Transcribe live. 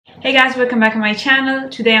Hey guys, welcome back to my channel.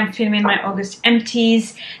 Today I'm filming my August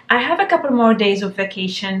empties. I have a couple more days of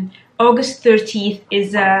vacation. August 30th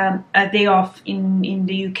is a day off in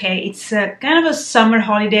the UK. It's kind of a summer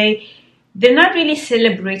holiday. They're not really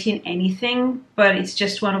celebrating anything, but it's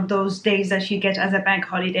just one of those days that you get as a bank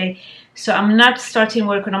holiday. So I'm not starting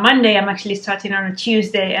work on a Monday, I'm actually starting on a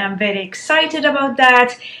Tuesday, and I'm very excited about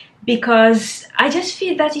that, because I just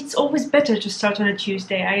feel that it's always better to start on a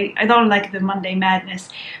Tuesday. I don't like the Monday madness.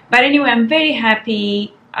 But anyway, I'm very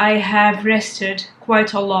happy. I have rested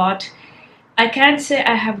quite a lot. I can't say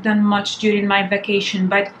I have done much during my vacation,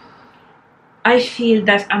 but I feel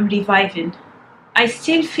that I'm reviving. I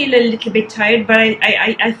still feel a little bit tired, but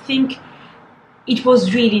I think it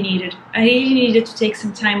was really needed. I really needed to take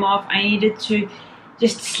some time off. I needed to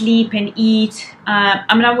just sleep and eat.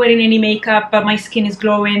 I'm not wearing any makeup, but my skin is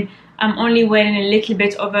glowing. I'm only wearing a little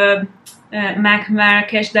bit of a MAC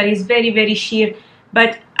Marrakesh that is very, very sheer.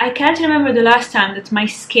 But I can't remember the last time that my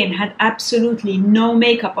skin had absolutely no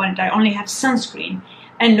makeup on it. I only have sunscreen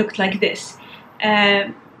and looked like this.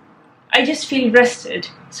 I just feel rested,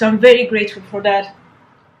 so I'm very grateful for that.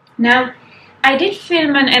 Now, I did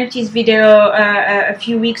film an empties video a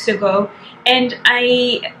few weeks ago, and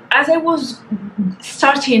as I was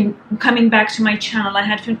coming back to my channel, I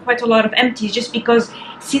had filmed quite a lot of empties, just because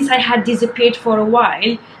since I had disappeared for a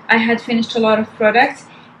while, I had finished a lot of products.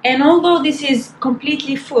 And although this is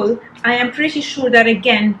completely full, I am pretty sure that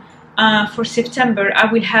again for September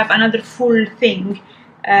I will have another full thing,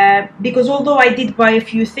 because although I did buy a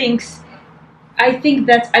few things, I think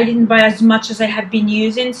that I didn't buy as much as I have been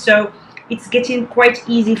using, so it's getting quite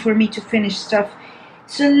easy for me to finish stuff.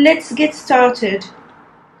 So let's get started.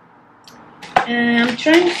 I'm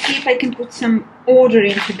trying to see if I can put some order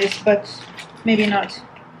into this, but maybe not.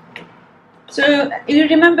 So you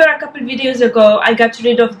remember a couple videos ago I got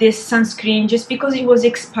rid of this sunscreen just because it was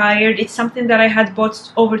expired. It's something that I had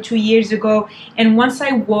bought over 2 years ago, and once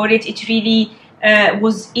I wore it, it really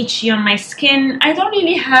was itchy on my skin. I don't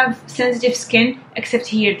really have sensitive skin, except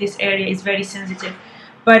here, this area is very sensitive.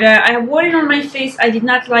 But I wore it on my face, I did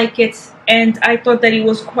not like it, and I thought that it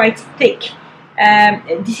was quite thick.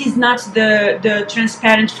 This is not the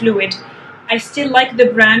transparent fluid. I still like the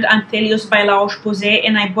brand Empties by La Roche-Posay,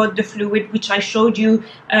 and I bought the fluid, which I showed you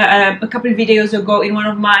a couple videos ago in one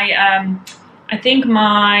of my, I think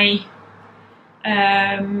my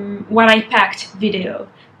what I packed video.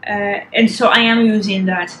 And so I am using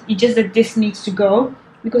that. It's just that this needs to go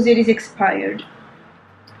because it is expired.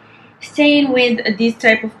 Staying with these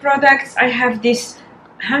type of products, I have this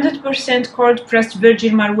 100% cold pressed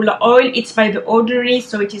virgin marula oil. It's by The Ordinary,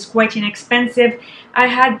 so it is quite inexpensive. I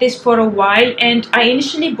had this for a while, and I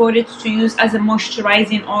initially bought it to use as a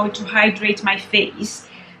moisturizing oil to hydrate my face.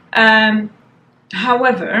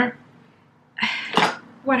 However,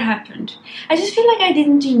 what happened? I just feel like I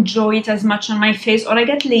didn't enjoy it as much on my face, or I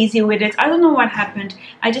got lazy with it. I don't know what happened.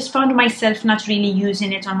 I just found myself not really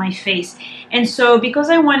using it on my face. And so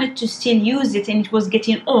because I wanted to still use it and it was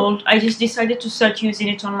getting old, I just decided to start using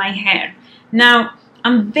it on my hair. Now,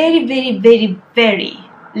 I'm very, very, very, very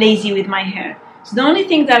lazy with my hair. So the only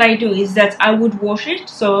thing that I do is that I would wash it,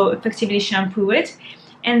 so effectively shampoo it,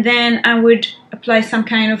 and then I would apply some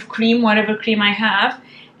kind of cream, whatever cream I have,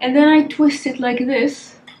 and then I twist it like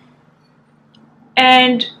this,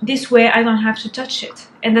 and this way I don't have to touch it,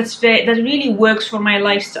 and that really works for my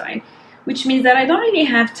lifestyle, which means that I don't really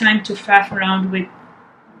have time to faff around with,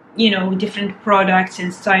 you know, different products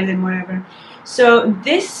and styles and whatever. So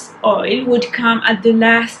this oil would come at the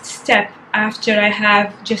last step after I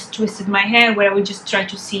have just twisted my hair, where I would just try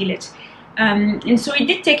to seal it. And so it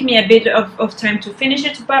did take me a bit of time to finish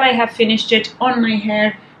it, but I have finished it on my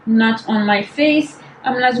hair, not on my face.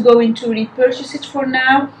 I'm not going to repurchase it for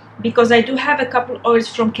now, because I do have a couple oils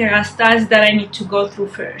from Kerastase that I need to go through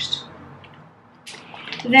first.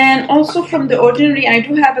 Then also from The Ordinary, I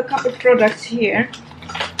do have a couple products here.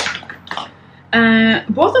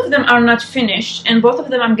 Both of them are not finished, and both of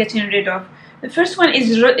them I'm getting rid of. The first one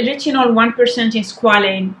is retinol 1% in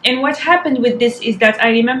squalane, and what happened with this is that I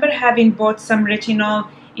remember having bought some retinol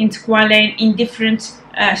in squalane in different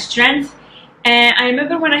strengths. And I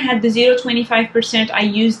remember when I had the 0.25%, I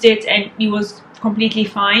used it and it was completely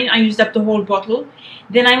fine. I used up the whole bottle.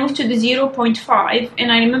 Then I moved to the 0.5,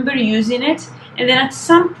 and I remember using it. And then at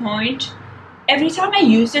some point, every time I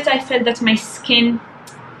used it, I felt that my skin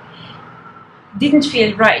didn't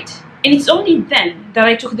feel right. And it's only then that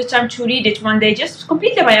I took the time to read it one day, just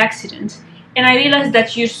completely by accident. And I realized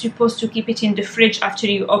that you're supposed to keep it in the fridge after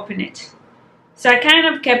you open it. So I kind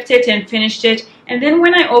of kept it and finished it. And then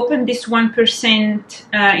when I opened this 1%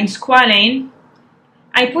 in squalane,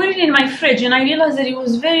 I put it in my fridge and I realized that it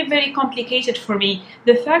was very, very complicated for me.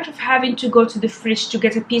 The fact of having to go to the fridge to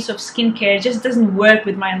get a piece of skincare just doesn't work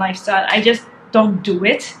with my lifestyle. I just don't do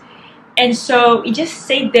it. And so it just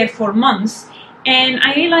stayed there for months. And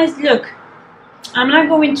I realized, look, I'm not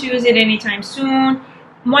going to use it anytime soon.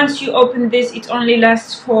 Once you open this, it only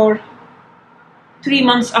lasts for 3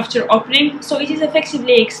 months after opening, so it is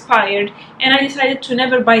effectively expired, and I decided to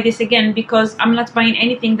never buy this again because I'm not buying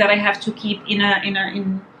anything that I have to keep in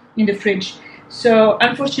the fridge. So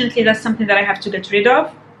unfortunately, that's something that I have to get rid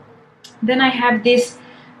of. Then I have this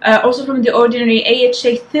also from The Ordinary,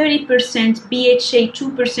 AHA 30%, BHA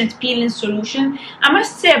 2% peel-in solution. I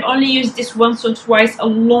must say I've only used this once or twice a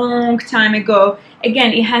long time ago.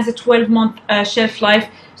 Again, it has a 12-month shelf life,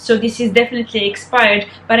 so this is definitely expired.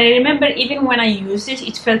 But I remember even when I used it,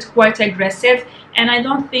 it felt quite aggressive, and I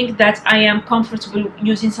don't think that I am comfortable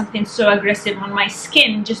using something so aggressive on my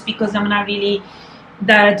skin just because I'm not really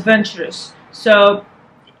that adventurous. So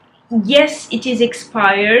yes, it is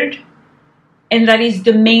expired, and that is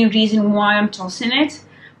the main reason why I'm tossing it.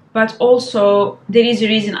 But also there is a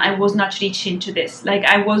reason I was not reaching to this. Like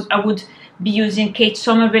I would be using Kate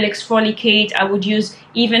Somerville exfoliate. I would use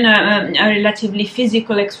even a relatively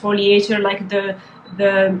physical exfoliator like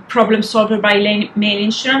the Problem Solver by May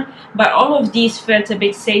Lindstrom, but all of these felt a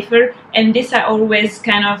bit safer, and this I always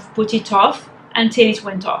kind of put it off until it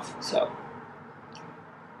went off. So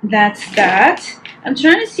that's that. I'm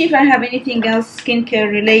trying to see if I have anything else skincare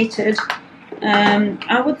related.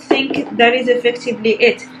 I would think that is effectively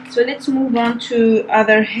it. So let's move on to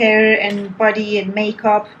other hair and body and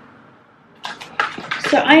makeup.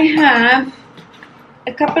 So I have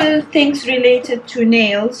a couple of things related to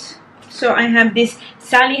nails. So I have this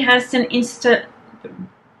Sally Hansen Insta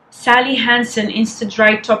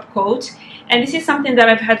Dry Top Coat, and this is something that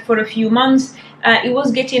I've had for a few months. It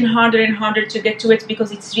was getting harder and harder to get to it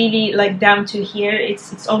because it's really like down to here.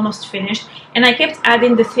 It's almost finished, and I kept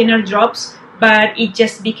adding the thinner drops, but it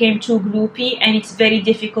just became too gloopy, and it's very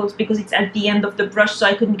difficult because it's at the end of the brush, so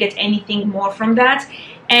I couldn't get anything more from that.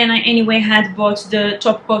 And I anyway had bought the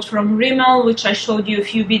top coat from Rimmel, which I showed you a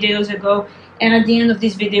few videos ago, and at the end of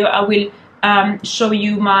this video I will show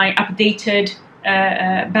you my updated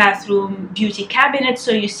bathroom beauty cabinet,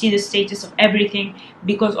 so you see the status of everything,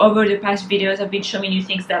 because over the past videos I've been showing you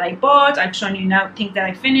things that I bought, I've shown you now things that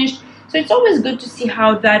I finished, so it's always good to see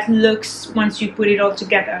how that looks once you put it all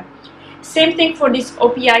together. Same thing for this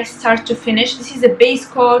OPI Start to Finish. This is a base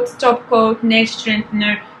coat, top coat, nail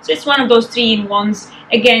strengthener, so it's one of those 3-in-1s.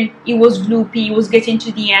 Again, it was gloopy, it was getting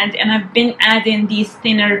to the end, and I've been adding these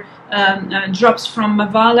thinner drops from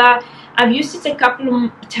Mavala. I've used it a couple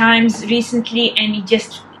of times recently, and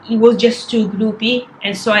it was just too gloopy,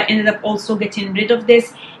 and so I ended up also getting rid of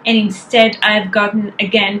this, and instead I've gotten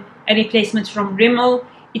again a replacement from Rimmel.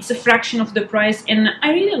 It's a fraction of the price, and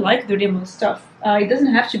I really like the Rimmel stuff. It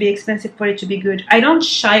doesn't have to be expensive for it to be good. I don't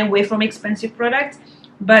shy away from expensive products,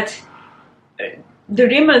 but the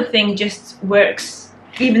Rimmel thing just works,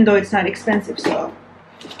 even though it's not expensive, so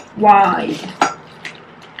why?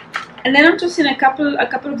 And then I'm tossing a couple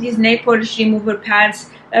of these nail polish remover pads.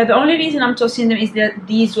 The only reason I'm tossing them is that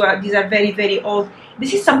these are very, very old.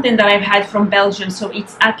 This is something that I've had from Belgium, so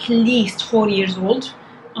it's at least 4 years old,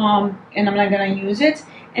 and I'm not gonna use it.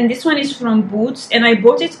 And this one is from Boots, and I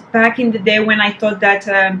bought it back in the day when I thought that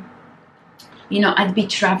you know, I'd be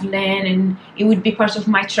traveling and it would be part of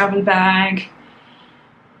my travel bag.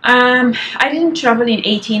 I didn't travel in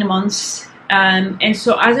 18 months. And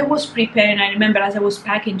so as I was preparing, I remember as I was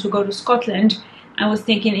packing to go to Scotland, I was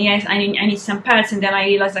thinking, yes, I need some pads, and then I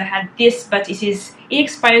realized I had this, but it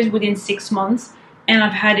expires within 6 months, and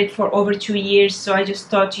I've had it for over 2 years, so I just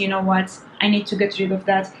thought, you know what, I need to get rid of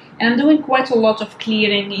that. And I'm doing quite a lot of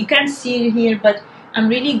clearing. You can't see it here, but I'm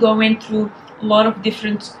really going through a lot of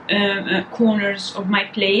different corners of my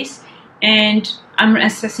place, and I'm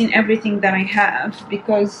assessing everything that I have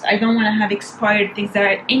because I don't want to have expired things that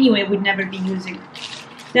I anyway would never be using.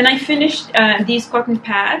 Then I finished these cotton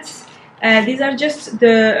pads. These are just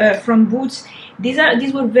the from Boots.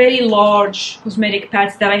 These were very large cosmetic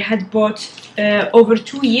pads that I had bought over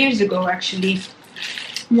 2 years ago, actually,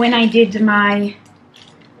 when I did my.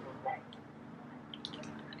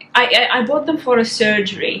 I bought them for a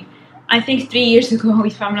surgery. I think 3 years ago,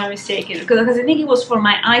 if I'm not mistaken, because I think it was for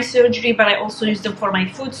my eye surgery, but I also used them for my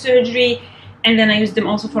foot surgery, and then I used them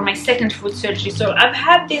also for my second foot surgery. So I've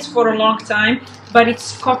had this for a long time, but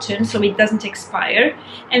it's cotton, so it doesn't expire.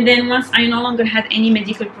 And then once I no longer had any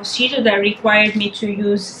medical procedure that required me to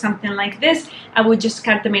use something like this, I would just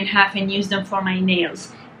cut them in half and use them for my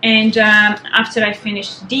nails. And after I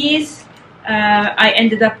finished these, I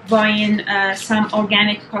ended up buying some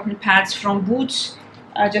organic cotton pads from Boots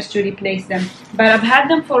just to replace them. But I've had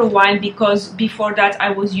them for a while because before that I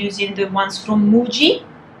was using the ones from Muji,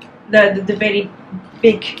 the very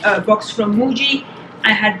big box from Muji.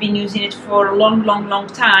 I had been using it for a long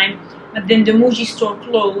time, but then the Muji store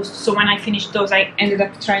closed, so when I finished those I ended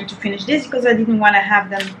up trying to finish this because I didn't want to have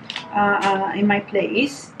them in my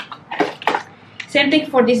place. Same thing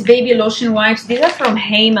for these baby lotion wipes. These are from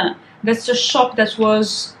Hema. That's a shop that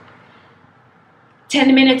was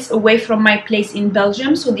 10 minutes away from my place in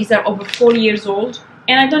Belgium, so these are over 4 years old,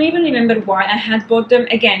 and I don't even remember why I had bought them.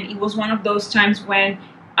 Again, it was one of those times when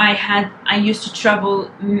I used to travel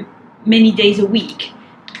many days a week,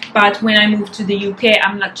 but when I moved to the UK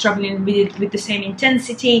I'm not traveling with it with the same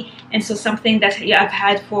intensity, and so something that I've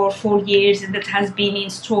had for 4 years and that has been in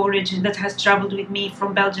storage and that has traveled with me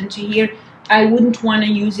from Belgium to here, I wouldn't want to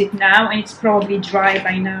use it now, and it's probably dry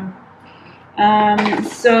by now.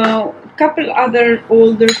 So a couple other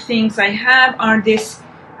older things I have are this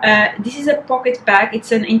is a pocket bag.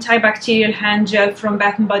 It's an antibacterial hand gel from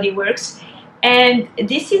Bath and Body Works, and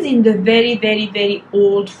this is in the very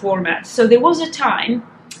old format. So there was a time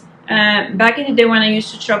back in the day when I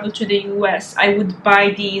used to travel to the US, I would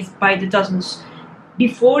buy these by the dozens.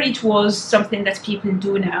 Before it was something that people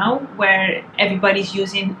do now, where everybody's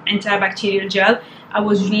using antibacterial gel, I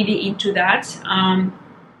was really into that.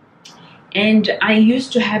 And I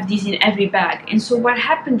used to have these in every bag. And so what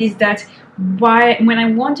happened is that when I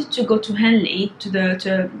wanted to go to Henley, to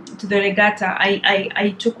the regatta,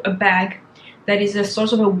 I took a bag that is a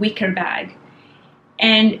sort of a wicker bag.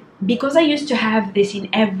 And because I used to have this in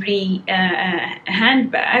every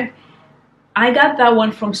handbag, I got that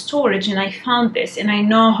one from storage, and I found this, and I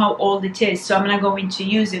know how old it is, so I'm not going to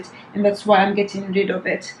use it, and that's why I'm getting rid of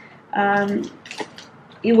it.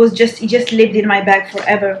 It just lived in my bag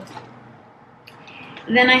forever.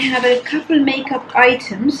 Then I have a couple makeup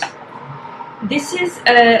items. This is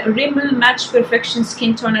a Rimmel Match Perfection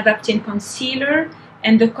Skin Tone Adapting Concealer,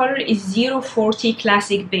 and the color is 040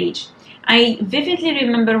 Classic Beige. I vividly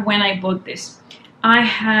remember when I bought this. I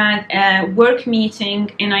had a work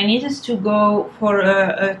meeting and I needed to go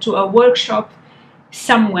to a workshop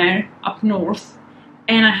somewhere up north,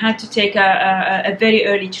 and I had to take a very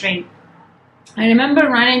early train. I remember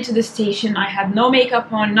running to the station. I had no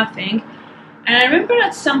makeup on, nothing. And I remember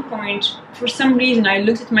at some point, for some reason, I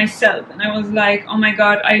looked at myself and I was like, oh my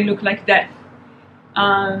god, I look like death.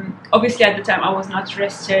 Obviously at the time I was not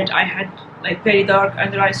rested. I had like very dark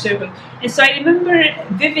under eye circle, and so I remember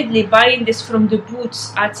vividly buying this from the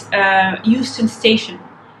Boots at Euston Station.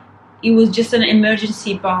 It was just an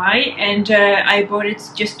emergency buy, and I bought it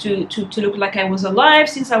just to look like I was alive,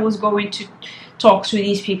 since I was going to talk to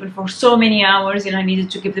these people for so many hours and I needed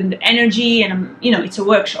to give them the energy, and you know, it's a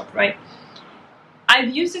workshop, right? I've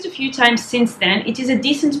used it a few times since then. It is a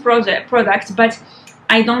decent product, but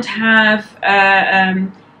I don't have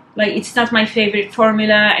like, it's not my favorite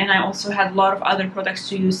formula, and I also had a lot of other products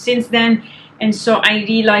to use since then, and so I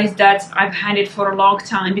realized that I've had it for a long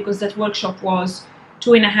time, because that workshop was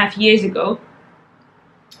 2.5 years ago,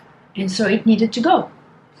 and so it needed to go.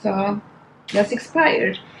 So that's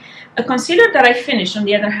expired. A concealer that I finished, on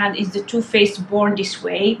the other hand, is the Too Faced Born This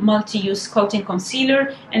Way Multi-Use Sculpting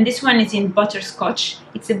Concealer, and this one is in Butterscotch.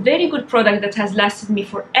 It's a very good product that has lasted me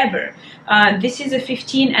forever. This is a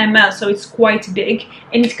 15 ml, so it's quite big,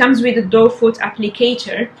 and it comes with a doe foot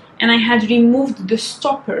applicator, and I had removed the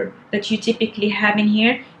stopper that you typically have in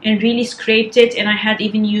here and really scraped it, and I had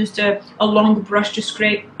even used a long brush to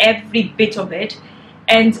scrape every bit of it,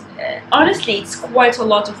 and honestly, it's quite a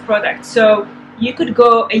lot of product. So you could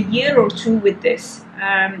go a year or two with this.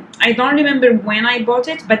 I don't remember when I bought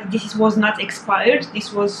it, but this was not expired.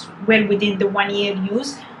 This was well within the 1 year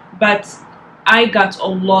use, but I got a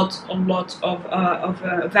lot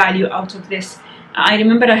of value out of this. I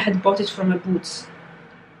remember I had bought it from a Boots.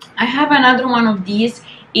 I have another one of these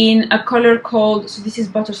in a color called, so this is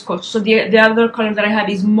Butterscotch. So the other color that I have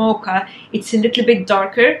is Mocha. It's a little bit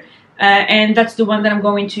darker. And that's the one that I'm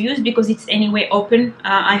going to use because it's anyway open.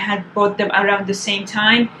 I had bought them around the same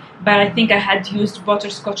time, but I think I had used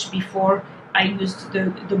Butterscotch before I used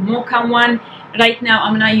the Mocha one. Right now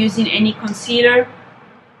I'm not using any concealer,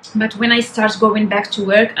 but when I start going back to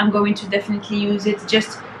work, I'm going to definitely use it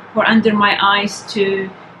just for under my eyes to,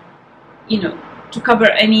 you know, to cover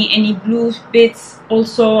any blue bits.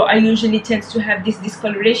 Also, I usually tend to have this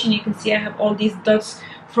discoloration. You can see I have all these dots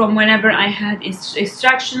from whenever I had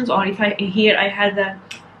extractions, or if I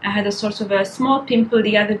had a sort of a small pimple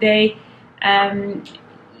the other day.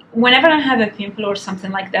 Whenever I have a pimple or something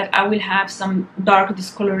like that, I will have some dark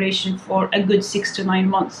discoloration for a good 6 to 9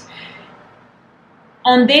 months.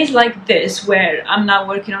 On days like this where I'm not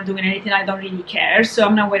working or doing anything, I don't really care, so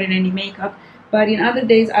I'm not wearing any makeup. But in other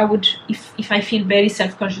days, I would, if I feel very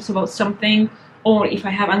self-conscious about something, or if I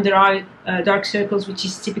have under eye dark circles, which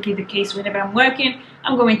is typically the case whenever I'm working,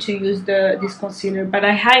 I'm going to use this concealer. But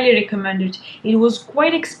I highly recommend it. It was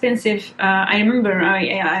quite expensive. I remember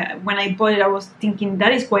when I bought it, I was thinking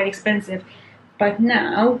that is quite expensive. But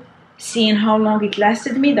now, seeing how long it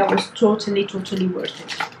lasted me, that was totally worth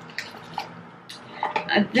it.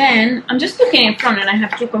 Then I'm just looking in front, and I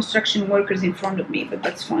have two construction workers in front of me, but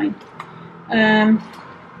that's fine.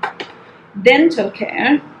 Dental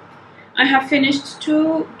care. I have finished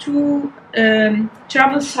two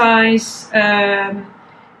travel size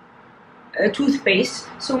toothpaste.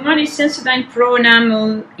 So one is Sensodyne Pro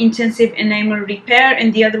Enamel Intensive Enamel Repair,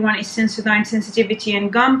 and the other one is Sensodyne Sensitivity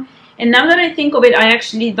and Gum. And now that I think of it, I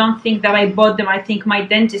actually don't think that I bought them. I think my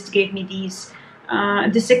dentist gave me these.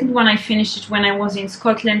 The second one, I finished it when I was in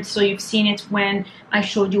Scotland, so you've seen it when I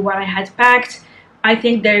showed you what I had packed. I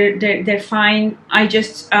think they're fine. I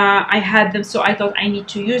had them, so I thought I need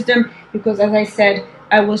to use them because, as I said,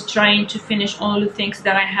 I was trying to finish all the things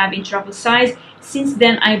that I have in travel size. Since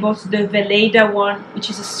then, I bought the Veleda one, which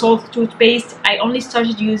is a salt toothpaste. I only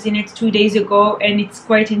started using it 2 days ago, and it's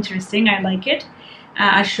quite interesting. I like it.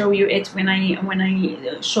 I'll show you it when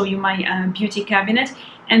I show you my beauty cabinet.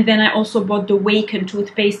 And then I also bought the Waken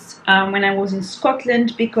toothpaste when I was in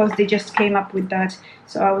Scotland because they just came up with that.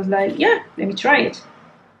 So I was like, yeah, let me try it.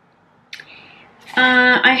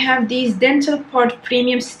 I have these Dental Pod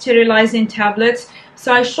Premium Sterilizing Tablets.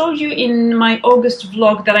 So I showed you in my August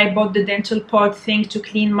vlog that I bought the Dental Pod thing to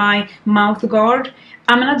clean my mouth guard.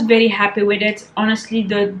 I'm not very happy with it. Honestly,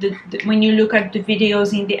 when you look at the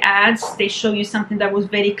videos in the ads, they show you something that was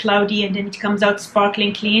very cloudy and then it comes out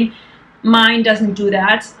sparkling clean. Mine doesn't do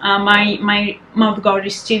that. My mouth guard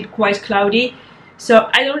is still quite cloudy. So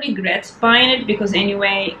I don't regret buying it because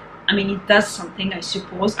anyway, I mean, it does something, I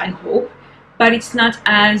suppose, I hope. But it's not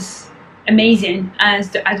as amazing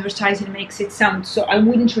as the advertising makes it sound. So I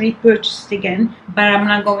wouldn't repurchase it again, but I'm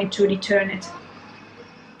not going to return it.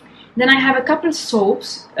 Then I have a couple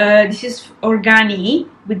soaps. This is Organi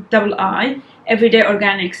with double I, Everyday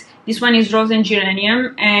Organics. This one is Rose and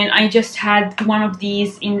Geranium, and I just had one of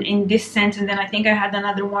these in this scent, and then I think I had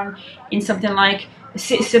another one in something like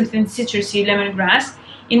something citrusy, lemongrass.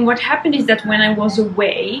 And what happened is that when I was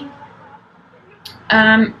away,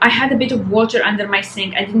 I had a bit of water under my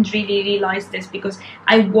sink. I didn't really realize this because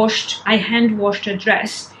I hand washed a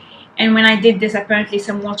dress, and when I did this, apparently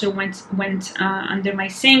some water went under my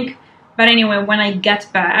sink. But anyway, when I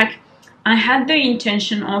got back, I had the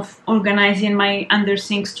intention of organizing my under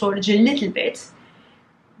sink storage a little bit,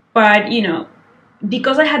 but you know,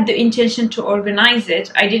 because I had the intention to organize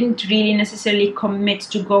it, I didn't really necessarily commit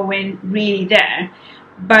to go in really there.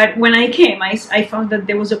 But when I came, I found that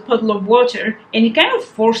there was a puddle of water, and it kind of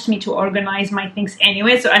forced me to organize my things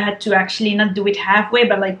anyway. So I had to actually not do it halfway,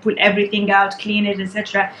 but like pull everything out, clean it,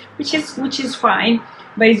 etc., which is fine.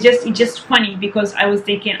 But it's just funny because I was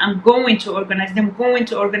thinking I'm going to organize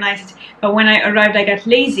it, but when I arrived, I got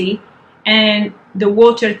lazy, and the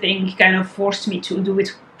water thing kind of forced me to do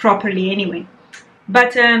it properly anyway.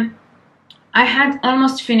 But I had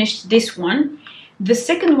almost finished this one. The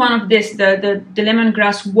second one of this, the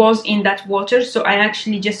lemongrass, was in that water, so I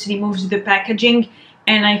actually just removed the packaging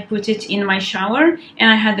and I put it in my shower.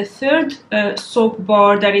 And I had the third soap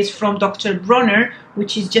bar that is from Dr. Bronner,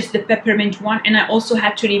 which is just the peppermint one, and I also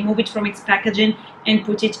had to remove it from its packaging and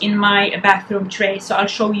put it in my bathroom tray. So I'll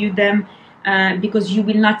show you them because you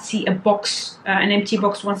will not see a box, an empty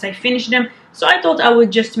box, once I finish them. So I thought I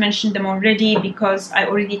would just mention them already because I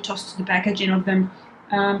already tossed the packaging of them.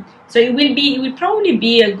 So it will probably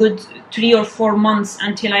be a good 3 or 4 months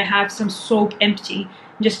until I have some soap empty,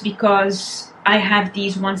 just because I have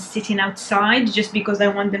these ones sitting outside, just because I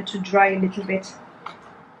want them to dry a little bit.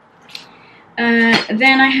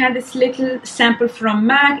 Then I had this little sample from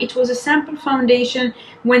MAC. It was a sample foundation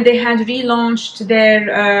when they had relaunched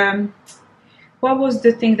their what was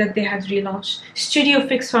the thing that they had relaunched? Studio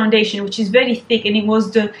Fix foundation, which is very thick, and it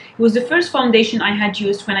was the first foundation I had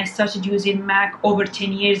used when I started using MAC over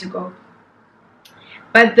 10 years ago.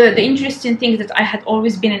 But the interesting thing is that I had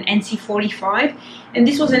always been an NC45, and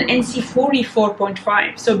this was an NC40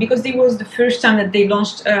 4.5. So because it was the first time that they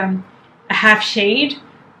launched a half shade,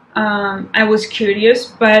 I was curious,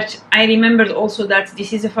 but I remembered also that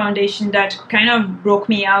this is a foundation that kind of broke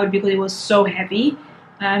me out because it was so heavy.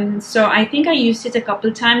 So I think I used it a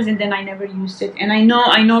couple times and then I never used it. And I know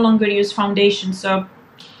I no longer use foundation, so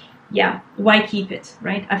yeah, why keep it,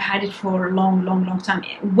 right? I've had it for a long time.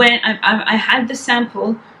 When I had the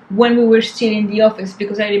sample when we were still in the office,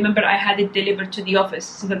 because I remember I had it delivered to the office,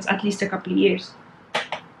 so that's at least a couple of years.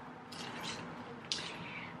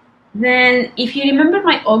 Then, if you remember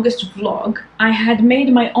my August vlog, I had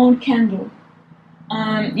made my own candle.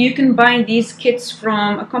 You can buy these kits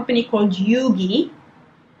from a company called Yugi.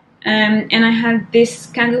 And I had this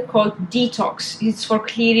candle called Detox. It's for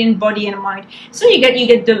clearing body and mind. So you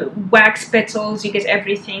get the wax petals, you get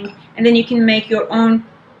everything, and then you can make your own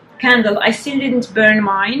candle. I still didn't burn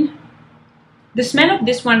mine. The smell of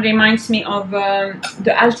this one reminds me of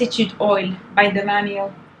the Altitude Oil by the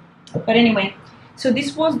Manual. But anyway, so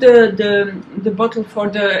this was the bottle for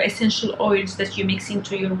the essential oils that you mix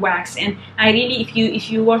into your wax. And I really,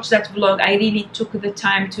 if you watch that vlog, I really took the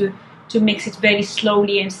time to mix it very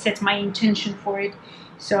slowly and set my intention for it.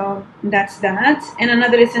 So that's that. And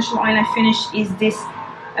another essential oil I finished is this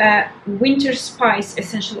Winter Spice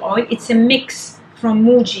essential oil. It's a mix from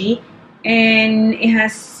Muji, and it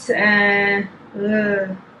has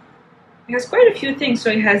quite a few things. So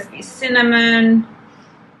it has cinnamon,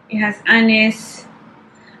 it has anise.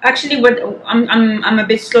 Actually, what I'm a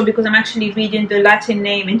bit slow because I'm actually reading the Latin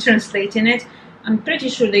name and translating it. I'm pretty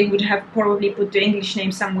sure they would have probably put the English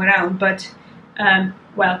name somewhere else, but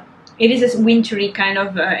well, it is a wintry kind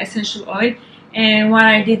of essential oil. And what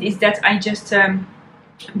I did is that I just,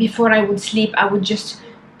 before I would sleep, I would just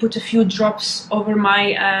put a few drops over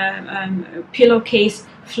my pillowcase,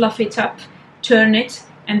 fluff it up, turn it,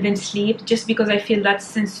 and then sleep, just because I feel that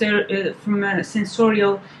from a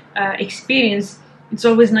sensorial experience, it's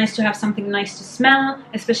always nice to have something nice to smell,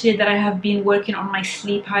 especially that I have been working on my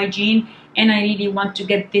sleep hygiene, and I really want to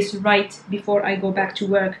get this right before I go back to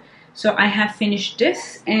work. So I have finished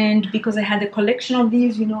this, and because I had a collection of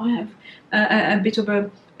these, you know, I have a bit of a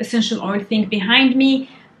essential oil thing behind me.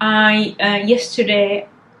 Yesterday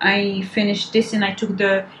I finished this, and I took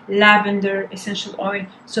the lavender essential oil.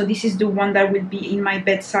 So this is the one that will be in my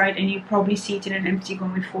bedside, and you'll probably see it in an empty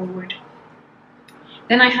going forward.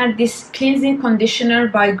 Then I had this cleansing conditioner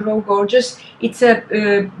by Grow Gorgeous. It's a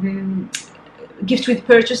gift with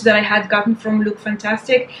purchase that I had gotten from Look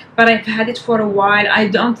Fantastic, but I've had it for a while. I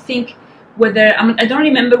don't think whether, I don't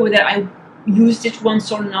remember whether I used it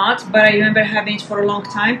once or not, but I remember having it for a long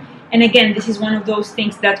time. And again, this is one of those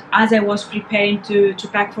things that as I was preparing to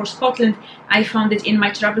pack for Scotland, I found it in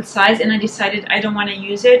my travel size, and I decided I don't want to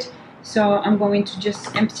use it, so I'm going to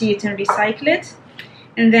just empty it and recycle it.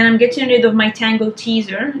 And then I'm getting rid of my Tangle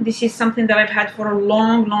Teaser. This is something that I've had for a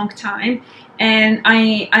long time, and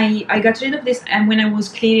I got rid of this, and when I was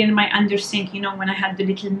clearing my under sink, you know, when I had the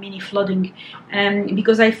little mini flooding,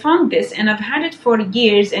 because I found this and I've had it for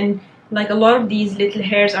years, and like a lot of these little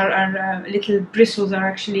hairs are little bristles are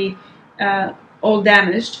actually all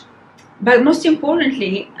damaged. But most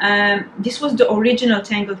importantly, this was the original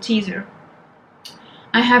Tangle Teaser.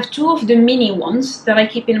 I have two of the mini ones that I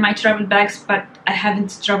keep in my travel bags, but I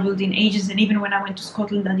haven't traveled in ages, and even when I went to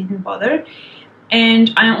Scotland I didn't bother.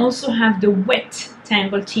 And I also have the wet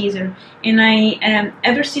Tangle Teaser, and I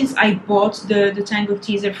ever since I bought the Tangle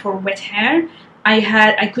Teaser for wet hair,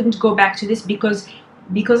 I couldn't go back to this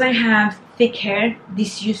because I have thick hair.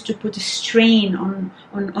 This used to put a strain on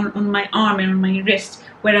my arm and on my wrist,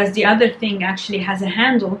 whereas the other thing actually has a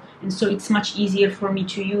handle, and so it's much easier for me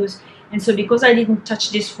to use. And so because I didn't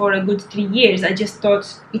touch this for a good 3 years, I just thought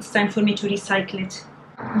it's time for me to recycle it.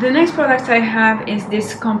 The next product I have is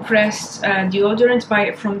this compressed deodorant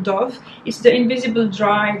from Dove. It's the Invisible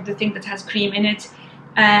Dry, the thing that has cream in it.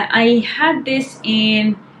 I had this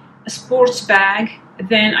in a sports bag,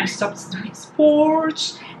 then I stopped doing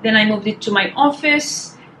sports, then I moved it to my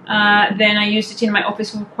office, then I used it in my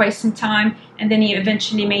office for quite some time, and then he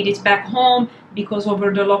eventually made it back home because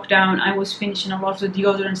over the lockdown I was finishing a lot of the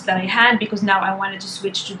deodorants that I had, because now I wanted to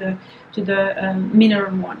switch to the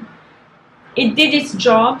mineral one. It did its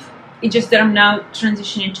job. It's just that I'm now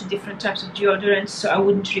transitioning to different types of deodorants, so I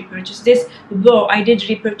wouldn't repurchase this. Though I did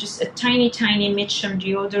repurchase a tiny Mitchum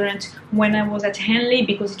deodorant when I was at Henley,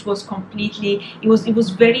 because it was it was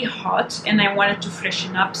very hot and I wanted to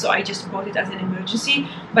freshen up, so I just bought it as an emergency.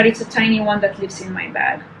 But it's a tiny one that lives in my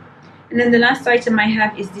bag. And then the last item I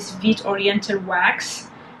have is this Vite Oriental Wax,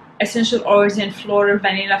 essential oils and floral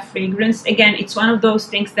vanilla fragrance. Again, it's one of those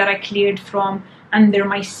things that I cleared from under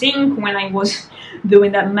my sink when I was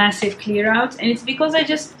doing that massive clear out, and it's because I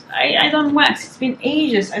don't wax. It's been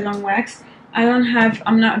ages I don't wax.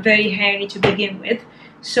 I'm not very hairy to begin with,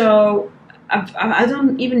 so I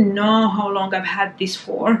don't even know how long I've had this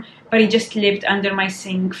for, but it just lived under my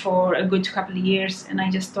sink for a good couple of years, and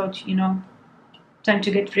I just thought, you know, time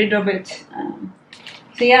to get rid of it.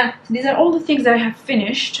 So yeah, these are all the things that I have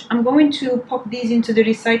finished. I'm going to pop these into the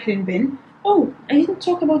recycling bin Oh, I didn't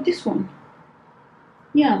talk about this one.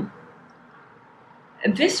 Yeah.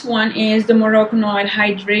 This one is the Moroccan Oil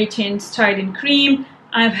Hydrating Styling Cream.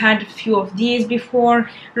 I've had a few of these before.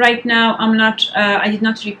 Right now, I did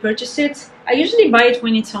not repurchase it. I usually buy it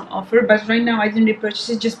when it's on offer, but right now I didn't repurchase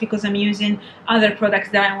it just because I'm using other products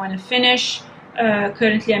that I want to finish.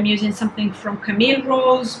 Currently, I'm using something from Camille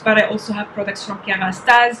Rose, but I also have products from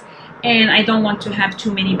Kerastase, and I don't want to have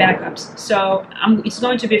too many backups. So it's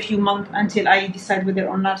going to be a few months until I decide whether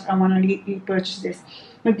or not I want to repurchase this.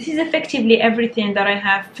 But this is effectively everything that I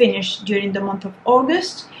have finished during the month of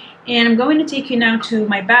August. And I'm going to take you now to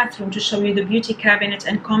my bathroom to show you the beauty cabinet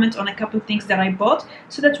and comment on a couple of things that I bought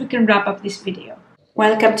so that we can wrap up this video.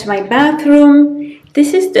 Welcome to my bathroom.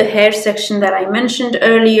 This is the hair section that I mentioned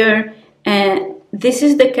earlier. And this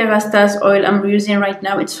is the Kerastase oil I'm using right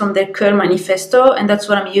now. It's from their Curl Manifesto, and that's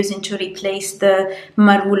what I'm using to replace the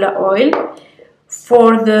Marula oil.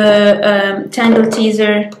 For the Tangle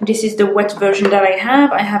Teaser, this is the wet version that I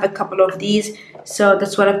have. I have a couple of these, so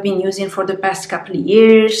that's what I've been using for the past couple of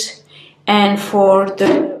years. And for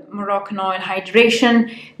the Moroccan Oil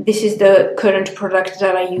Hydration, this is the current product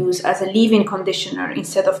that I use as a leave-in conditioner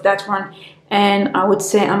instead of that one. And I would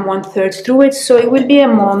say I'm 1/3 through it, so it will be a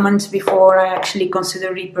moment before I actually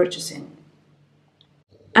consider repurchasing.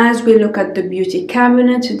 As we look at the beauty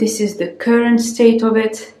cabinet, this is the current state of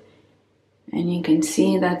it. And you can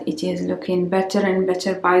see that it is looking better and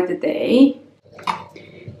better by the day.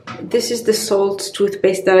 This is the Salt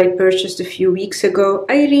toothpaste that I purchased a few weeks ago.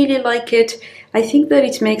 I really like it. I think that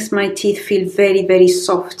it makes my teeth feel very, very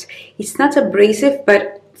soft. It's not abrasive,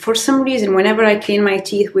 but for some reason, whenever I clean my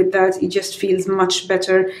teeth with that, it just feels much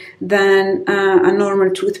better than a normal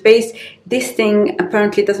toothpaste. This thing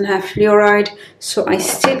apparently doesn't have fluoride, so I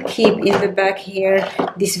still keep in the back here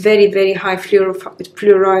this very, very high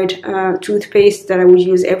fluoride toothpaste that I would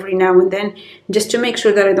use every now and then, just to make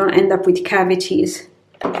sure that I don't end up with cavities.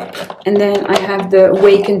 And then I have the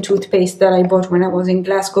Awaken toothpaste that I bought when I was in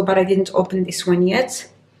Glasgow, but I didn't open this one yet.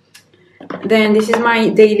 Then this is my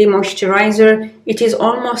daily moisturizer. It is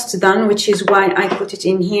almost done, which is why I put it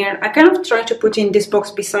in here. I kind of try to put in this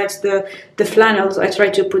box, besides the flannels, I try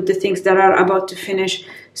to put the things that are about to finish.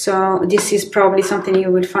 So this is probably something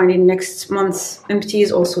you will find in next month's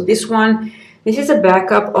Empties. Also this one. This is a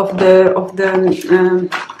backup of the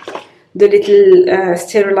little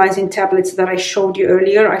sterilizing tablets that I showed you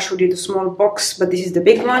earlier. I showed you the small box, but this is the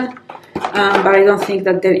big one. But I don't think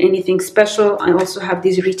that they're anything special. I also have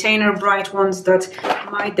these retainer bright ones that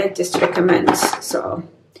my dentist recommends. So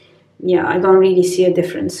yeah, I don't really see a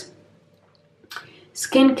difference.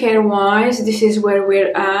 Skincare wise, this is where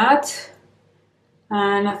we're at.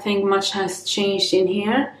 Nothing much has changed in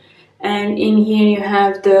here. And in here you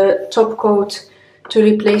have the top coat to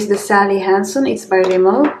replace the Sally Hansen, it's by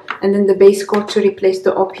Rimmel. And then the base coat to replace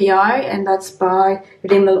the OPI, and that's by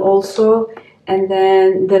Rimmel also. And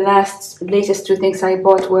then the latest two things I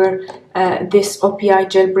bought were this OPI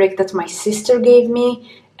Jailbreak that my sister gave me,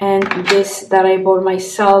 and this that I bought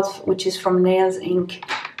myself, which is from Nails Inc.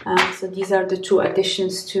 So these are the two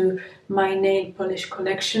additions to my nail polish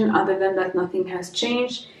collection. Other than that, nothing has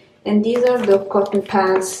changed. And these are the cotton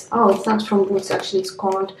pads. Oh, it's not from Boots, actually. It's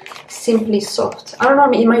called Simply Soft. I don't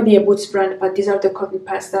know, it might be a Boots brand, but these are the cotton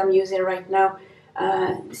pads that I'm using right now,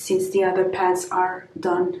 since the other pads are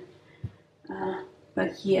done.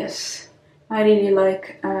 But yes, I really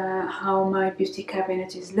like how my beauty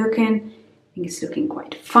cabinet is looking. I think it's looking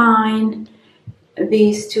quite fine.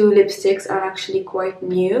 These two lipsticks are actually quite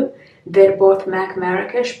new. They're both MAC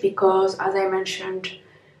Marrakesh, because as I mentioned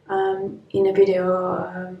in a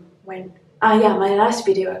video my last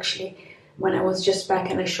video actually, when I was just back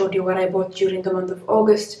and I showed you what I bought during the month of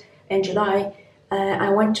August and July, I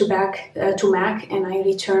went to MAC and I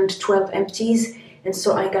returned 12 empties, and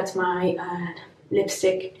so I got my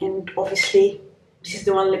lipstick, and obviously this is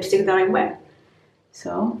the one lipstick that I wear.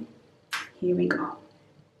 So here we go.